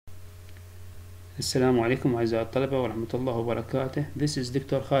السلام عليكم أعزائي الطلبة ورحمة الله وبركاته. This is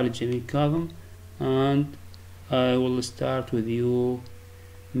Dr. Khalid Jamil and I will start with you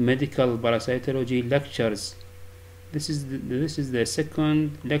medical parasitology lectures. This is the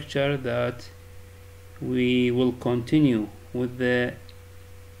second lecture that we will continue with the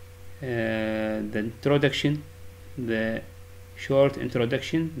introduction, the short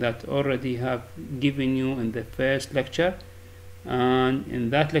introduction that already have given you in the first lecture, and in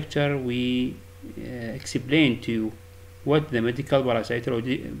that lecture we explain to you what the medical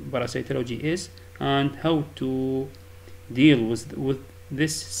parasitology is and how to deal with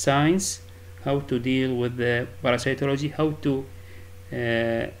this science, how to deal with the parasitology, how to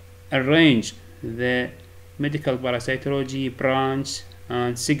arrange the medical parasitology branch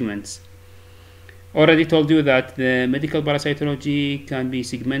and segments. Already told you that the medical parasitology can be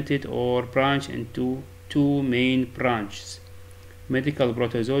segmented or branched into two main branches. Medical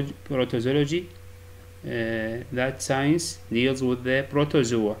protozoology, that science deals with the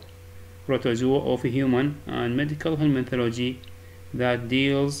protozoa of a human, and medical helminthology that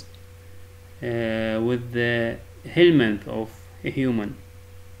deals with the helminth of a human.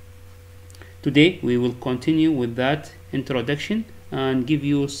 Today we will continue with that introduction and give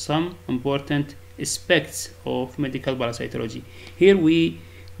you some important aspects of medical parasitology. Here we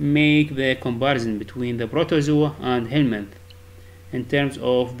make the comparison between the protozoa and helminth in terms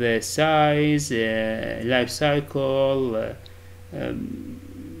of the size, life cycle,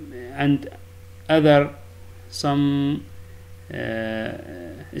 and other some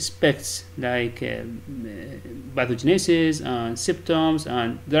aspects like pathogenesis and symptoms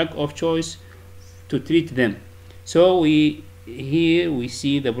and drug of choice to treat them. So here we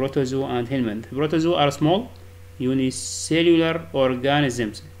see the protozoa and helminth. Protozoa are small unicellular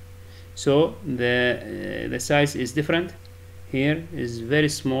organisms, so the size is different. Here is very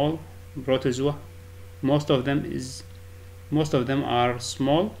small protozoa. Most of them are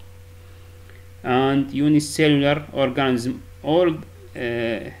small and unicellular organism. All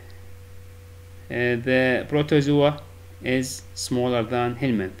the protozoa is smaller than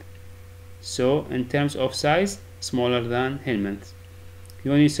helminth. So in terms of size, smaller than helminth.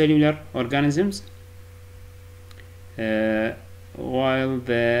 Unicellular organisms, while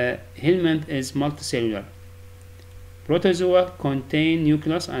the helminth is multicellular. Protozoa contain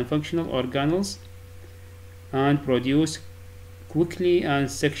nucleus and functional organelles and produce quickly and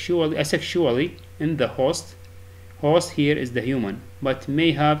asexually in the host. Host here is the human, but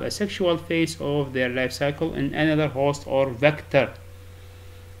may have a sexual phase of their life cycle in another host or vector.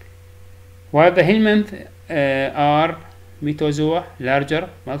 While the helminth are metazoa, larger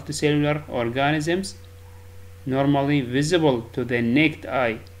multicellular organisms normally visible to the naked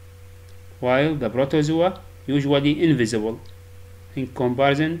eye, while the protozoa usually invisible in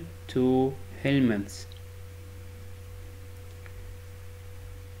comparison to helminths.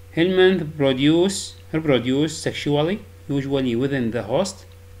 Helminths reproduce sexually, usually within the host,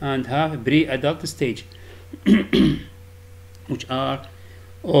 and have pre-adult stage, which are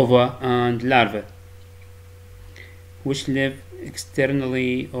ova and larvae, which live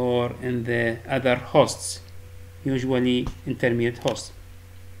externally or in the other hosts, usually intermediate hosts.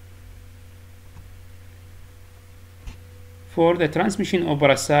 For the transmission of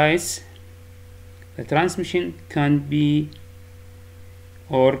parasites, the transmission can be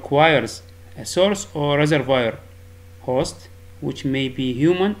or requires a source or reservoir host, which may be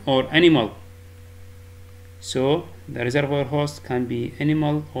human or animal. So the reservoir host can be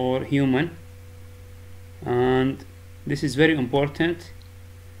animal or human, and this is very important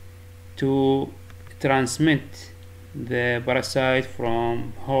to transmit the parasite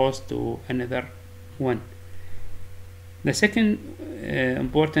from host to another one. The second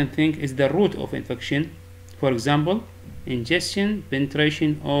important thing is the route of infection. For example, ingestion,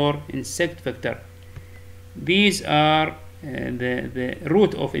 penetration, or insect vector. These are the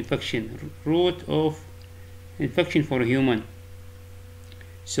route of infection for a human.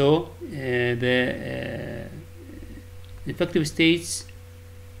 So the infective stage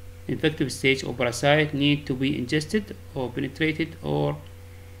of parasite need to be ingested or penetrated or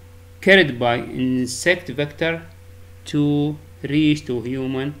carried by insect vector to reach to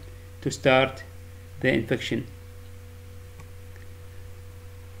human to start the infection.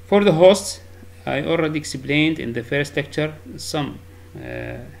 For the hosts, I already explained in the first lecture some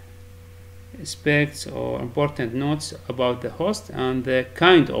aspects or important notes about the host and the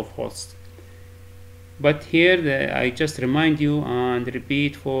kind of host. But here I just remind you and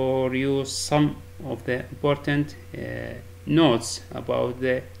repeat for you some of the important notes about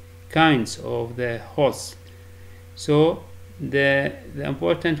the kinds of the hosts. So the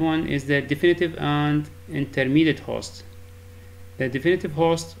important one is the definitive and intermediate host. The definitive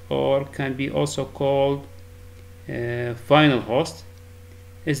host, or can be also called final host,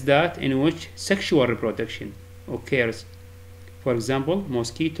 is that in which sexual reproduction occurs. For example,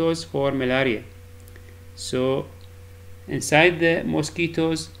 mosquitoes for malaria. So inside the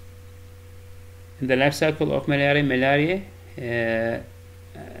mosquitoes, in the life cycle of malaria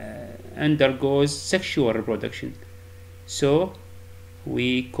undergoes sexual reproduction. So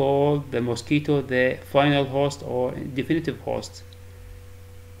we call the mosquito the final host or definitive host.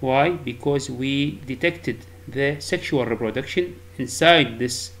 Why? Because we detected the sexual reproduction inside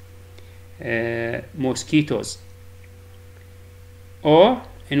this mosquitoes, or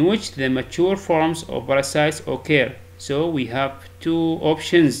in which the mature forms of parasites occur. So we have two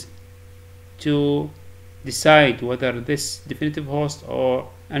options to decide whether this definitive host or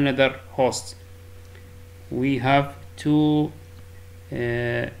another host. We have two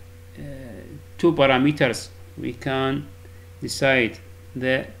parameters. We can decide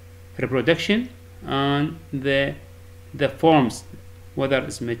the reproduction and the forms, whether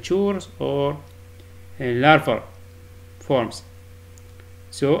it's mature or larval forms.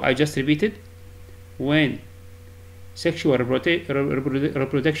 So I just repeated, when sexual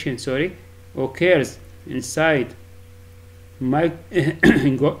reproduction occurs inside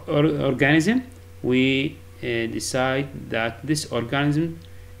organism, we decide that this organism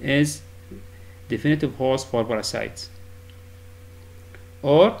is definitive host for parasites.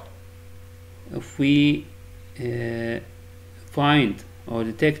 Or if we find or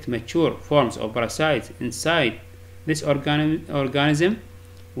detect mature forms of parasites inside this organism,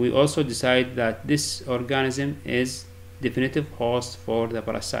 we also decide that this organism is definitive host for the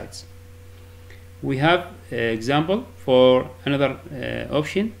parasites. We have example for another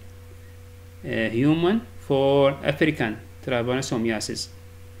option, human for African trypanosomiasis.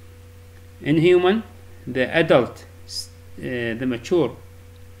 In human, the adult, the mature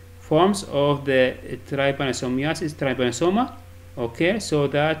forms of the trypanosoma occur, so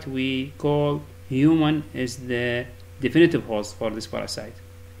that we call human is the definitive host for this parasite.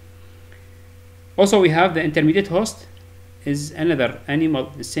 Also, we have the intermediate host, is another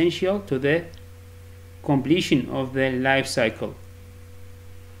animal essential to the completion of the life cycle.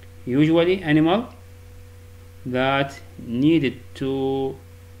 Usually animal that needed to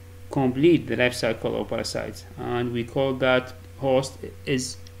complete the life cycle of parasites, and we call that host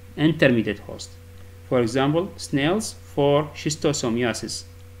is intermediate host. For example, snails for schistosomiasis.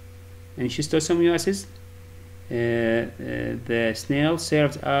 In schistosomiasis, the snail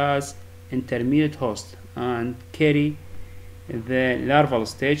serves as intermediate host and carry the larval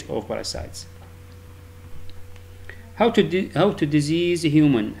stage of parasites. How to disease a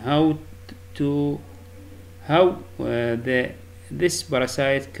human? This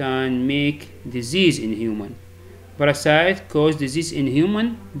parasite can make disease in human. Parasite cause disease in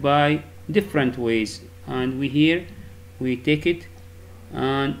human by different ways, and we take it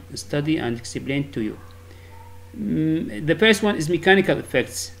and study and explain to you. The first one is mechanical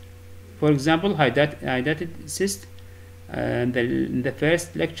effects. For example, hydatid cyst. In the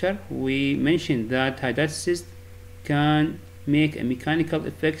first lecture, we mentioned that hydatid cyst can make a mechanical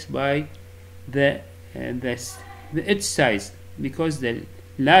effects by its size, because the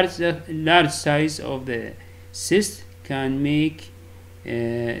large size of the cyst can make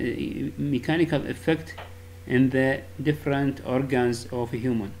mechanical effect in the different organs of a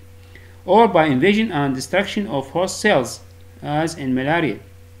human, or by invasion and destruction of host cells, as in malaria,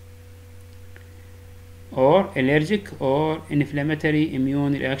 or allergic or inflammatory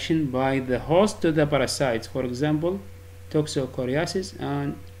immune reaction by the host to the parasites, for example, toxocoriasis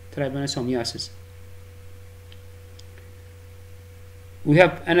and trypanosomiasis. We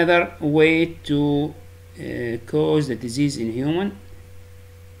have another way to cause the disease in human,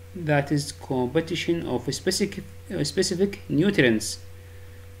 that is competition of specific nutrients.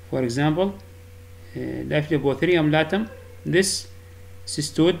 For example, Diphthobothrium latum, this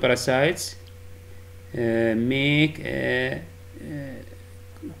cystode parasites make a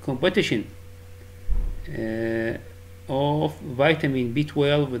competition of vitamin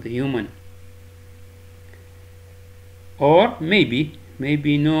B12 with the human, or maybe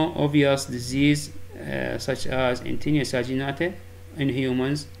no obvious disease such as Tinea saginata in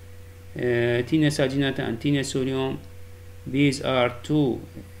humans. Tinea saginata and Tinea solium, these are two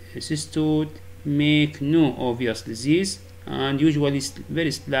cystodes, make no obvious disease, and usually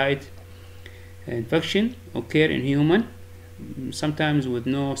very slight infection occur in human, sometimes with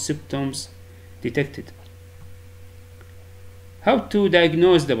no symptoms detected. How to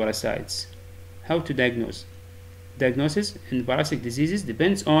diagnose the parasites? How to diagnose? diagnosis in parasitic diseases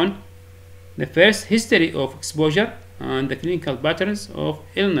depends on the first history of exposure and the clinical patterns of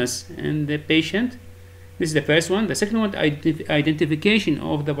illness in the patient. This is the first one. The second one, identification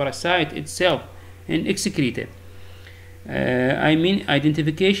of the parasite itself in excreta. I mean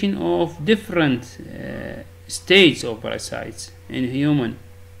identification of different states of parasites in human,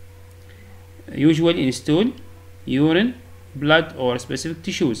 usually in stool, urine, blood, or specific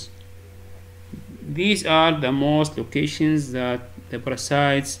tissues. These are the most locations that the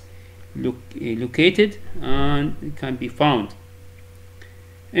parasites located and can be found.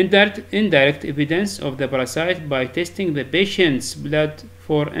 Indirect evidence of the parasite by testing the patient's blood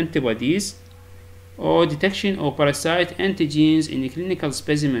for antibodies or detection of parasite antigens in clinical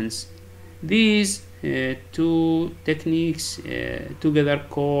specimens. These two techniques together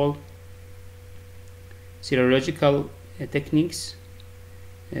called serological techniques.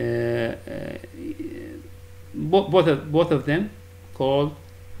 Both of them called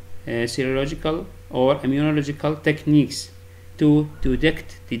serological or immunological techniques to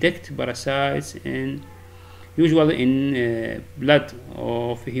detect parasites usually in blood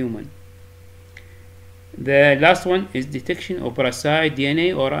of a human. The last one is detection of parasite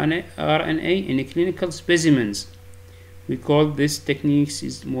DNA or RNA in clinical specimens. We call this techniques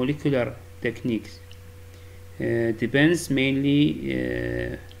is molecular techniques. Depends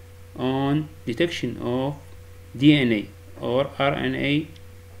mainly on detection of DNA or RNA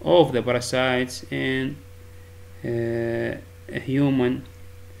of the parasites in a human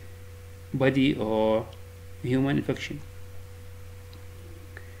body or human infection.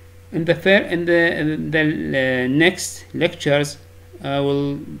 In the next lectures, I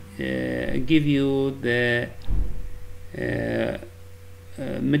will give you the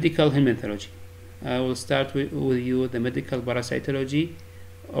medical helminthology. I will start with you the medical parasitology.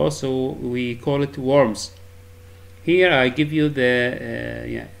 Also, we call it worms. Here I give you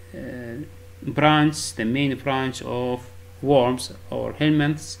the branch, the main branch of worms or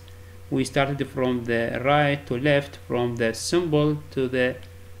helminths. We started from the right to left, from the simple to the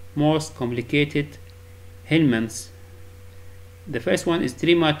most complicated helminths. The first one is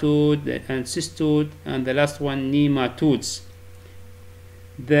trematode and cystode, and the last one nematodes.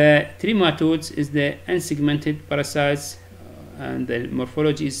 The trematodes is the unsegmented parasites, and the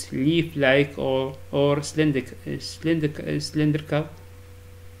morphology is leaf-like or cylindrical.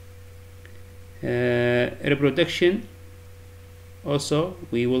 Reproduction also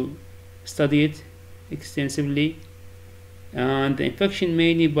we will study it extensively, and the infection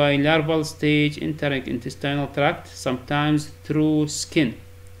mainly by larval stage entering intestinal tract, sometimes through skin.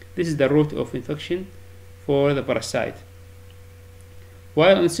 This is the route of infection for the parasite.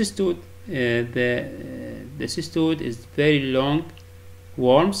 While in cystode, the cystode is very long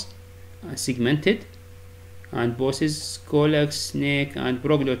worms, segmented, and possess colex, snake, and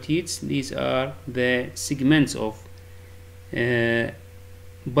proglottids. These are the segments of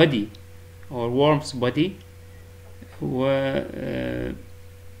body or worm's body.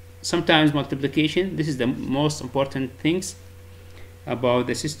 Sometimes multiplication. This is the most important things about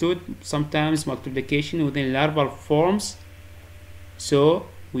the cystode. Sometimes multiplication within larval forms. So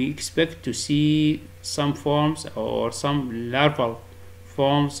we expect to see some forms or some larval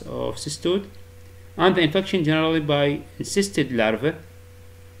forms of cystode, and the infection generally by encysted larvae.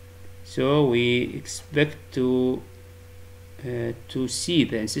 So we expect to see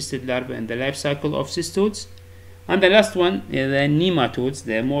the encysted larvae in the life cycle of cystodes. And the last one is the nematodes,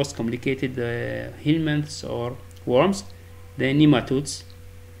 the most complicated helminths or worms, the nematodes,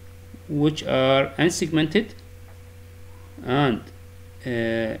 which are unsegmented, and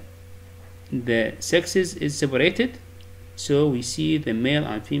the sexes is separated, so we see the male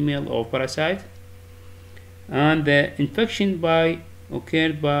and female of parasite, and the infection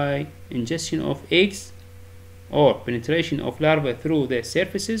occurred by ingestion of eggs or penetration of larvae through the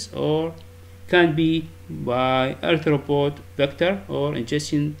surfaces, or can be by arthropod vector or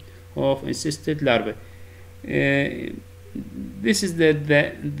ingestion of encysted larvae. This is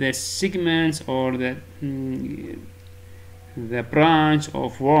the segments or the branch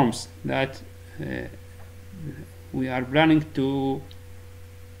of worms that we are planning to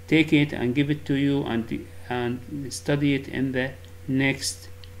take it and give it to you and study it in the next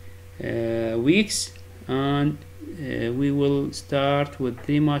weeks. And we will start with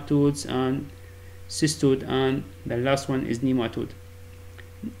trematodes and cystode, and the last one is nematode.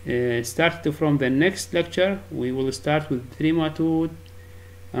 Start from the next lecture, we will start with trematode,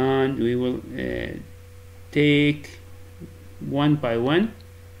 and we will take one by one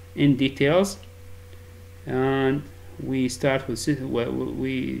in details, and we start with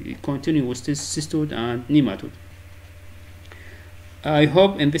we continue with cystode and nematode. I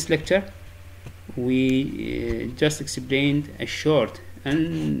hope in this lecture we just explained a short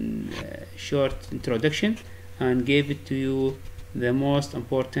introduction and gave it to you the most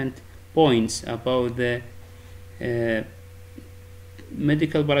important points about the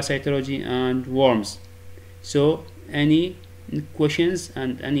medical parasitology and worms. So any questions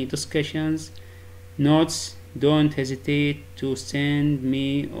and any discussions, notes, don't hesitate to send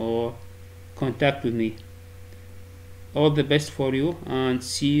me or contact with me. All the best for you, and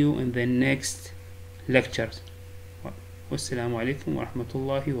see you in the next lectures. Wassalamu alaikum wa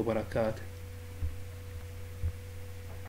rahmatullahi wa barakatuh.